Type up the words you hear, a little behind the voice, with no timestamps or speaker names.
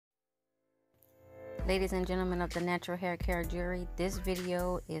Ladies and gentlemen of the natural hair care jury, this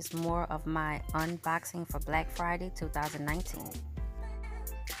video is more of my unboxing for Black Friday 2019.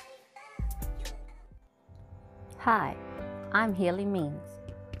 Hi, I'm HealyMeans.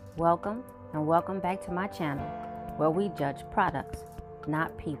 Welcome and welcome back to my channel where we judge products,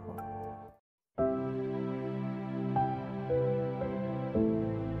 not people.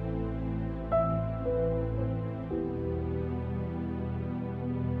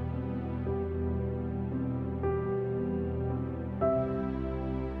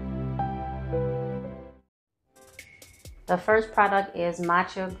 The first product is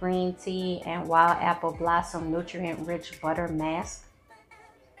matcha green tea and wild apple blossom nutrient-rich butter mask.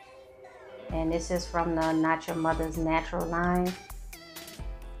 And this is from the Not Your Mother's Natural line.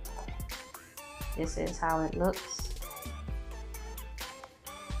 This is how it looks.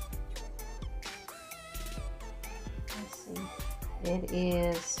 Let's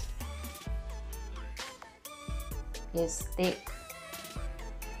see. It's thick.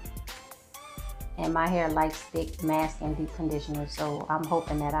 And my hair likes thick mask and deep conditioner, so I'm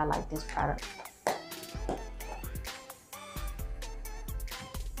hoping that I like this product.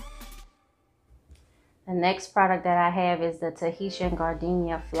 The next product that I have is the Tahitian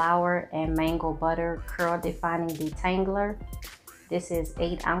Gardenia Flower and Mango Butter Curl Defining Detangler. This is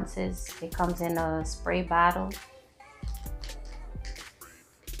 8 ounces. It comes in a spray bottle.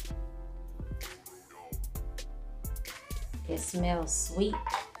 It smells sweet.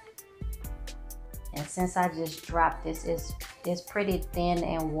 And since I just dropped this, it's pretty thin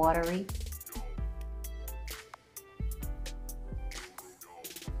and watery.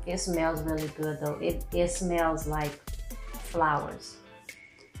 It smells really good though. It smells like flowers.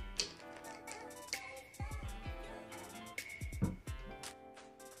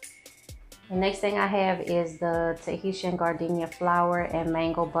 The next thing I have is the Tahitian Gardenia Flower and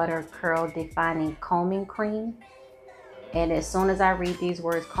Mango Butter Curl Defining Combing Cream. And as soon as I read these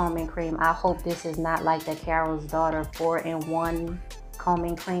words, combing cream, I hope this is not like the Carol's Daughter 4-in-1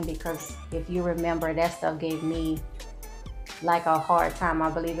 combing cream, because if you remember, that stuff gave me like a hard time. I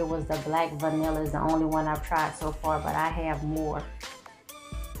believe it was the black vanilla is the only one I've tried so far, but I have more.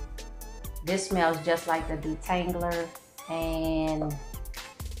 This smells just like the detangler, and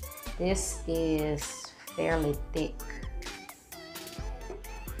this is fairly thick.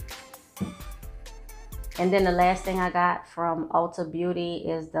 And then the last thing I got from Ulta Beauty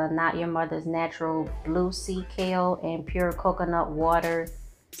is the Not Your Mother's Natural Blue Sea Kale and Pure Coconut Water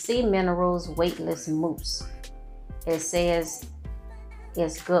Sea Minerals Weightless Mousse. It says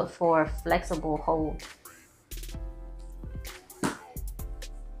it's good for flexible hold.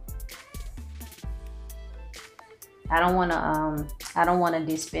 I don't want to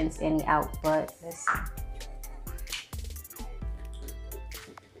dispense any out, but let's see.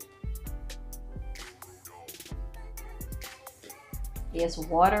 It's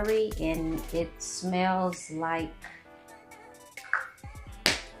watery and it smells like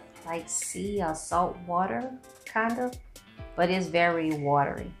sea or salt water, kind of, but it's very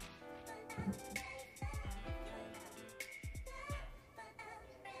watery.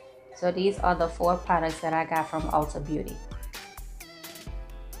 So these are the 4 products that I got from Ulta Beauty.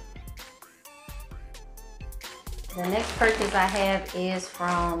 The next purchase I have is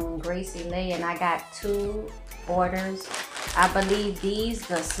from Gracie Lay, and I got 2 orders. I believe these,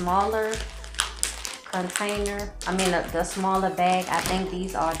 the smaller container, the smaller bag, I think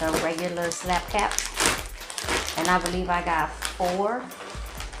these are the regular slap caps. And I believe I got 4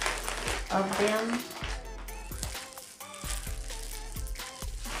 of them.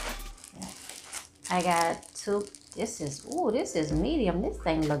 I got 2. This is medium. This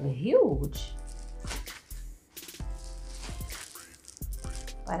thing looks huge.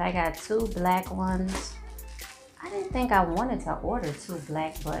 But I got 2 black ones. I didn't think I wanted to order 2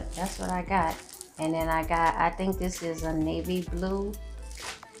 black, but that's what I got. And then I think this is a navy blue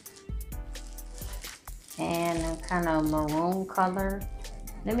and kind of maroon color.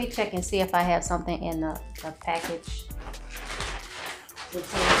 Let me check and see if I have something in the package to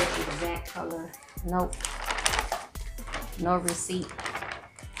tell you the exact color. Nope, no receipt.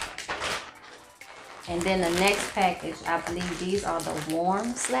 And then the next package, I believe these are the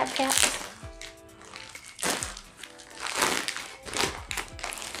warm slap caps.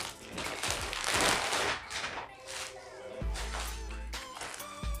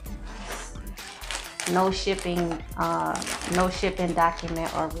 No shipping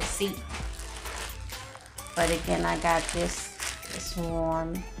document or receipt. But again, I got this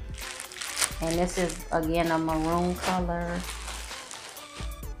warm, and this is again a maroon color.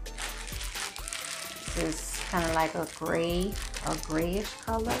 This is kind of like a grayish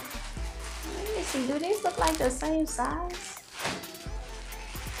color. me see, do these look like the same size?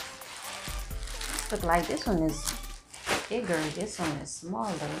 Look like this one is bigger, this one is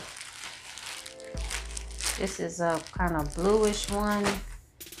smaller. This is a kind of bluish one,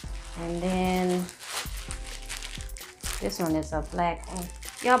 and then this one is a black one.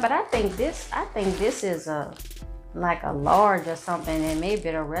 Yeah, but I think this is a like a large or something, and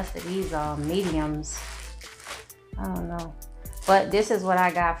maybe the rest of these are mediums. I don't know. But this is what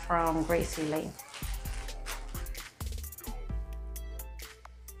I got from Healy.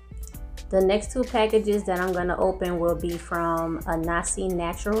 The next two packages that I'm gonna open will be from Anasi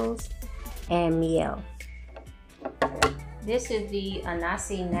Naturals and Miel. This is the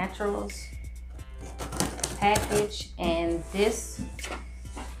Anasi Naturals package, and this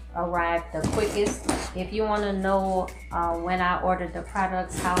arrived the quickest. If you want to know when I ordered the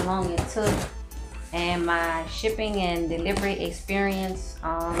products, how long it took, and my shipping and delivery experience,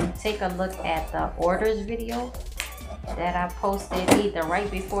 take a look at the orders video that I posted either right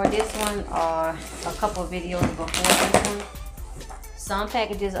before this one or a couple videos before this one. Some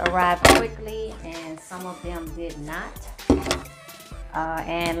packages arrived quickly and some of them did not.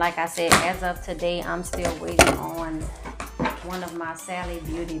 And like I said, as of today, I'm still waiting on one of my Sally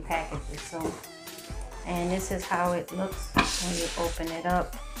Beauty packages. So, and this is how it looks when you open it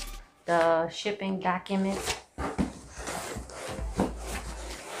up. The shipping document.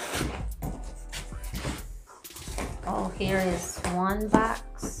 Oh, here is one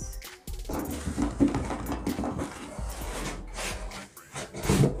box.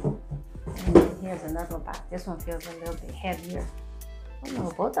 And then here's another box. This one feels a little bit heavier. Oh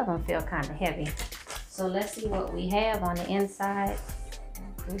no, both of them feel kind of heavy. So let's see what we have on the inside.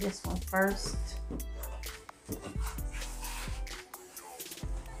 I'll do this one first.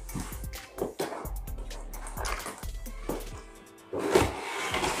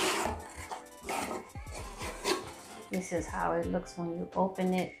 This is how it looks when you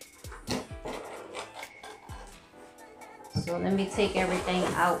open it. So let me take everything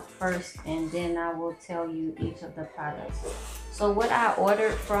out first, and then I will tell you each of the products. So what I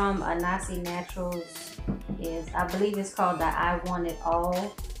ordered from Anasi Naturals is, I believe it's called the I Want It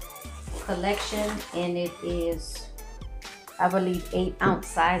All collection, and it is, I believe, 8-ounce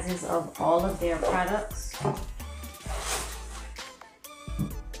sizes of all of their products.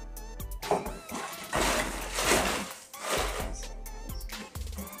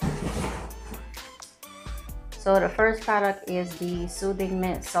 So the first product is the Soothing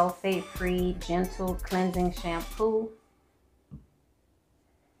Mint Sulfate Free Gentle Cleansing Shampoo.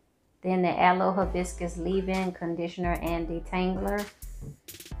 Then the Aloe Hibiscus Leave-In Conditioner and Detangler.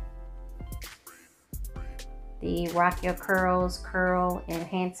 The Rock Your Curls Curl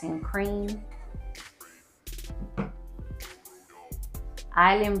Enhancing Cream.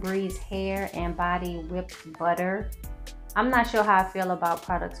 Island Breeze Hair and Body Whipped Butter. I'm not sure how I feel about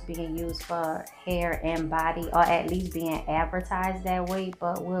products being used for hair and body, or at least being advertised that way,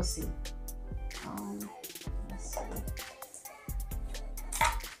 but we'll see. Let's see.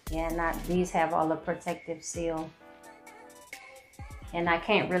 Yeah, these have all the protective seal. And I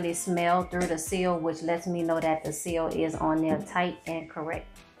can't really smell through the seal, which lets me know that the seal is on there tight and correct.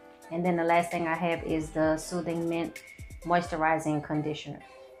 And then the last thing I have is the Soothing Mint Moisturizing Conditioner.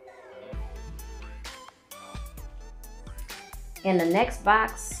 In the next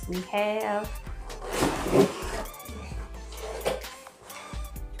box, we have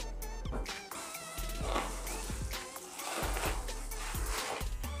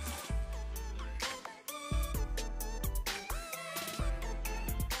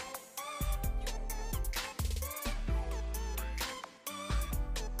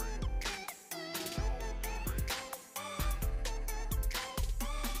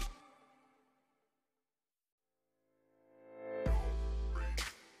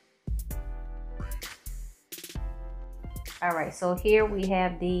Alright, so here we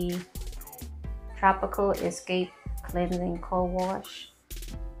have the Tropical Escape Cleansing Co-Wash,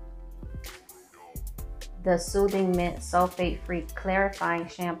 the Soothing Mint Sulfate Free Clarifying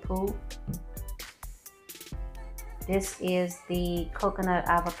Shampoo. This is the Coconut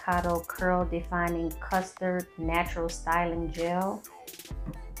Avocado Curl Defining Custard Natural Styling Gel.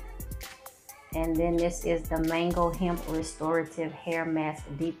 And then this is the Mango Hemp Restorative Hair Mask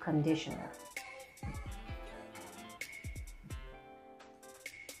Deep Conditioner.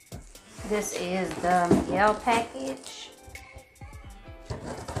 This is the Miel package.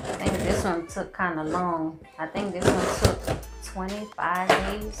 I think this one took kind of long. I think this one took 25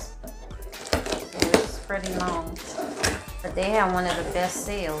 days. So it's pretty long. But they have one of the best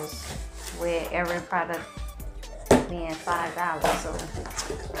sales where every product being $5. So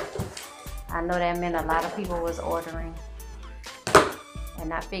I know that meant a lot of people was ordering.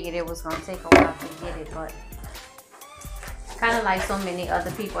 And I figured it was going to take a while to get it, but kind of like so many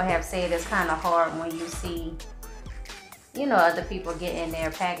other people have said, it's kind of hard when you see, you know, other people getting their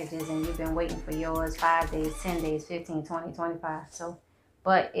packages and you've been waiting for yours 5 days, 10 days, 15, 20, 25. So,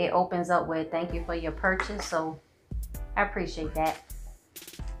 but it opens up with thank you for your purchase. So I appreciate that.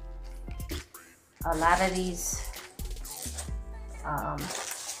 A lot of these,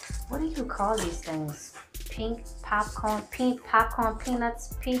 what do you call these things? Pink popcorn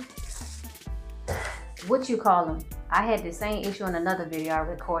peanuts, what you call them? I had the same issue in another video I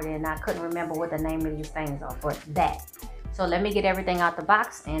recorded and I couldn't remember what the name of these things are, but that. So let me get everything out the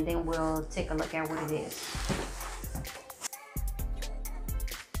box and then we'll take a look at what it is.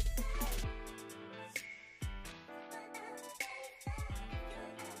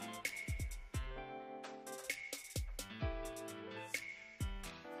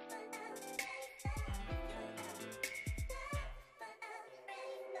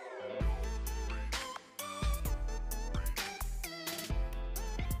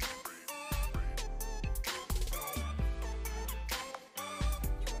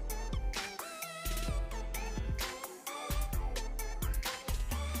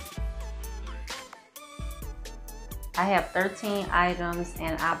 I have 13 items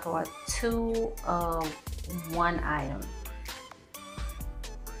and I bought 2 of 1 item.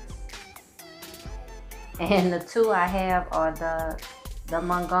 And the 2 I have are the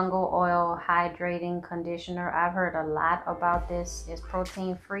Mungongo Oil Hydrating Conditioner. I've heard a lot about this. It's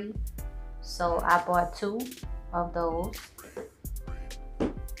protein free. So I bought 2 of those.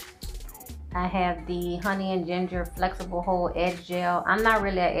 I have the Honey and Ginger Flexible Hold Edge Gel. I'm not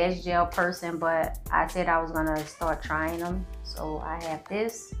really an edge gel person, but I said I was gonna start trying them. So I have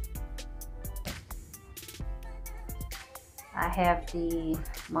this. I have the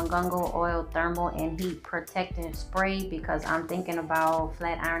Mungongo Oil Thermal and Heat Protectant Spray because I'm thinking about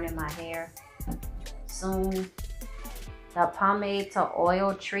flat ironing my hair soon. The Pomade to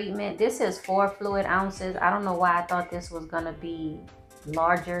Oil Treatment. This is 4 fluid ounces. I don't know why I thought this was gonna be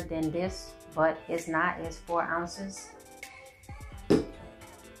larger than this, but it's not. It's 4 ounces.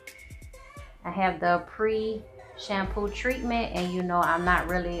 I have the pre-shampoo treatment, and you know I'm not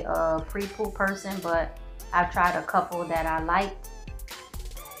really a pre-poo person, but I've tried a couple that I liked,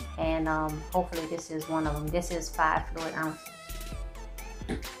 and hopefully this is one of them. This is 5 fluid ounces,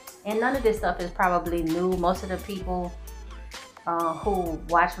 and none of this stuff is probably new. Most of the people who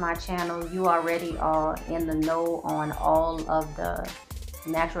watch my channel, you already are in the know on all of the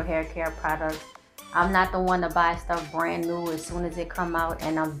natural hair care products. I'm not the one to buy stuff brand new as soon as it come out,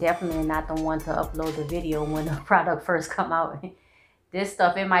 and I'm definitely not the one to upload the video when the product first come out. This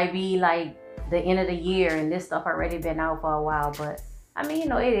stuff, it might be like the end of the year and this stuff already been out for a while, but I mean, you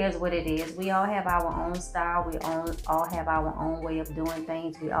know, it is what it is. We all have our own style. We all have our own way of doing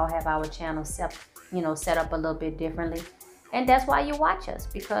things. We all have our channel set up a little bit differently, and that's why you watch us,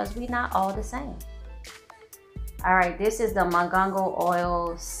 because we're not all the same. All right, this is the Mungongo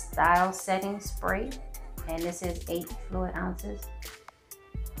Oil Style Setting Spray, and this is 8 fluid ounces.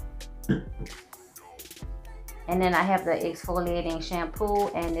 And then I have the exfoliating shampoo,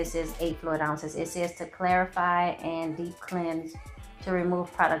 and this is 8 fluid ounces. It says to clarify and deep cleanse to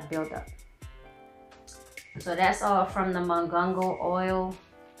remove product buildup. So that's all from the Mungongo Oil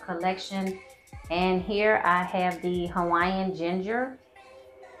collection. And here I have the Hawaiian Ginger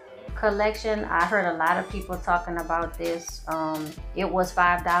collection. I heard a lot of people talking about this. It was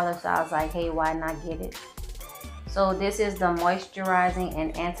 $5, so I was like, hey, why not get it? So this is the moisturizing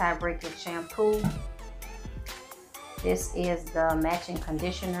and anti-breakage shampoo. This is the matching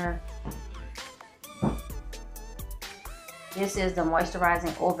conditioner. This is the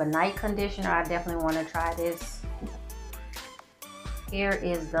moisturizing overnight conditioner. I definitely want to try this. Here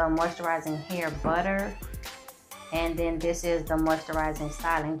is the moisturizing hair butter. And then this is the moisturizing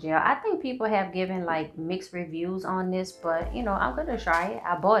styling gel. I think people have given like mixed reviews on this, but you know, I'm gonna try it.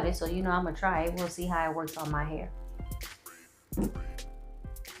 I bought it, so you know I'm gonna try it. We'll see how it works on my hair.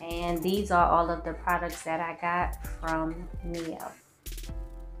 And these are all of the products that I got from Mio.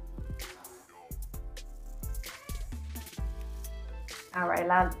 All right,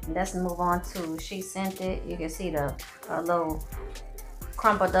 let's move on to She Sent It. You can see the little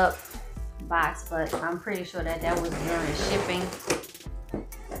crumpled up box, but I'm pretty sure that was during shipping,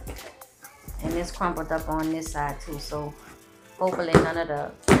 and it's crumpled up on this side too, so hopefully none of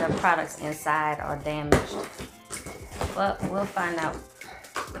the products inside are damaged, but we'll find out.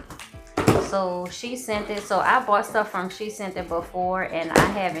 So She Sent It. So I bought stuff from She Sent It before, and I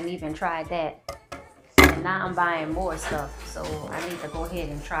haven't even tried that, and now I'm buying more stuff, so I need to go ahead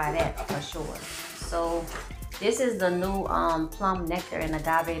and try that for sure. So this is the new plum nectar and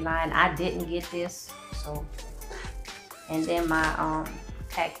agave line. I didn't get this, so, and then my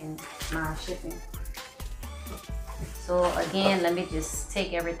packing, my shipping. So again, let me just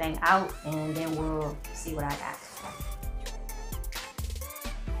take everything out and then we'll see what I got.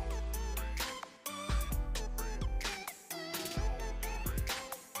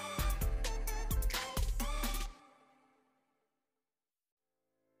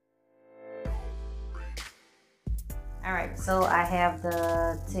 Alright, so I have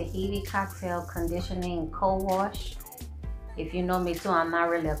the Tahiti Cocktail Conditioning Co-Wash. If you know me too, I'm not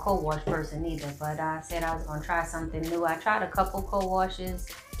really a co-wash person either, but I said I was going to try something new. I tried a couple co-washes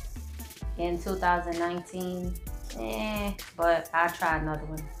in 2019, but I'll try another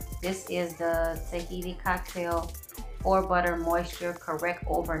one. This is the Tahiti Cocktail 4 Butter Moisture Correct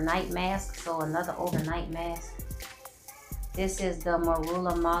Overnight Mask, so another overnight mask. This is the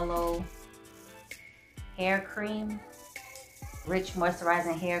Marula Malo Hair Cream, Rich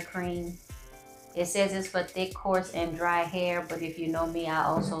Moisturizing Hair Cream. It says it's for thick, coarse, and dry hair, but if you know me, I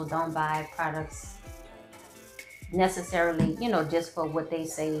also don't buy products necessarily, you know, just for what they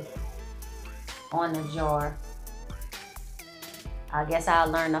say on the jar. I guess I'll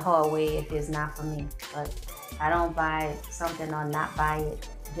learn the hard way if it's not for me, but I don't buy something or not buy it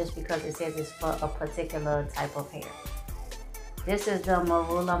just because it says it's for a particular type of hair. This is the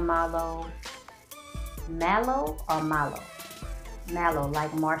Marula Malo, Mallow,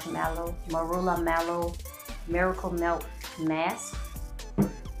 like marshmallow. Marula Mallow Miracle Melt Mask.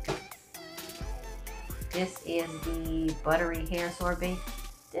 This is the Buttery Hair Sorbet.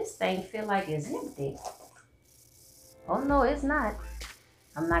 This thing feel like it's empty. Oh no, it's not.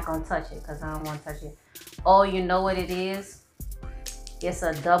 I'm not gonna touch it because I don't want to touch it. Oh, you know what it is? It's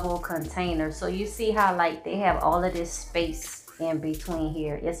a double container. So you see how like they have all of this space in between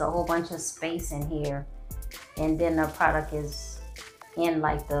here. It's a whole bunch of space in here. And then the product is in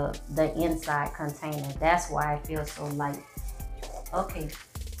like the inside container. That's why it feels so light. Okay,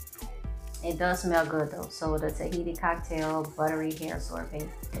 it does smell good though. So the Tahiti Cocktail Buttery Hair Sorbet.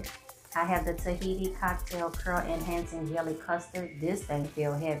 I have the Tahiti Cocktail Curl Enhancing Jelly Custard. This thing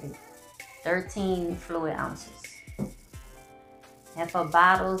feel heavy. 13 fluid ounces. And for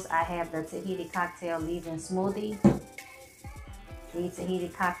bottles, I have the Tahiti Cocktail Leave-In Smoothie, the Tahiti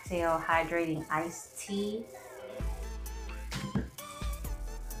Cocktail Hydrating Iced Tea.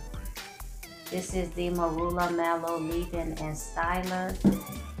 This is the Marula Mallow Leave-In and Styler.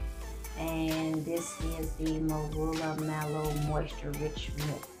 And this is the Marula Mallow Moisture Rich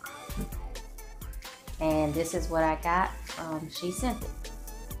Milk. And this is what I got from She Sent It.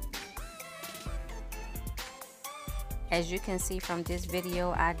 As you can see from this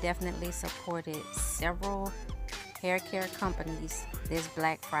video, I definitely supported several hair care companies this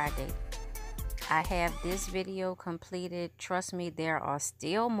Black Friday. I have this video completed. Trust me, there are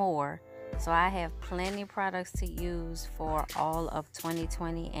still more. So I have plenty of products to use for all of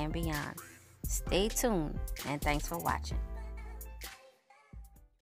 2020 and beyond. Stay tuned and thanks for watching.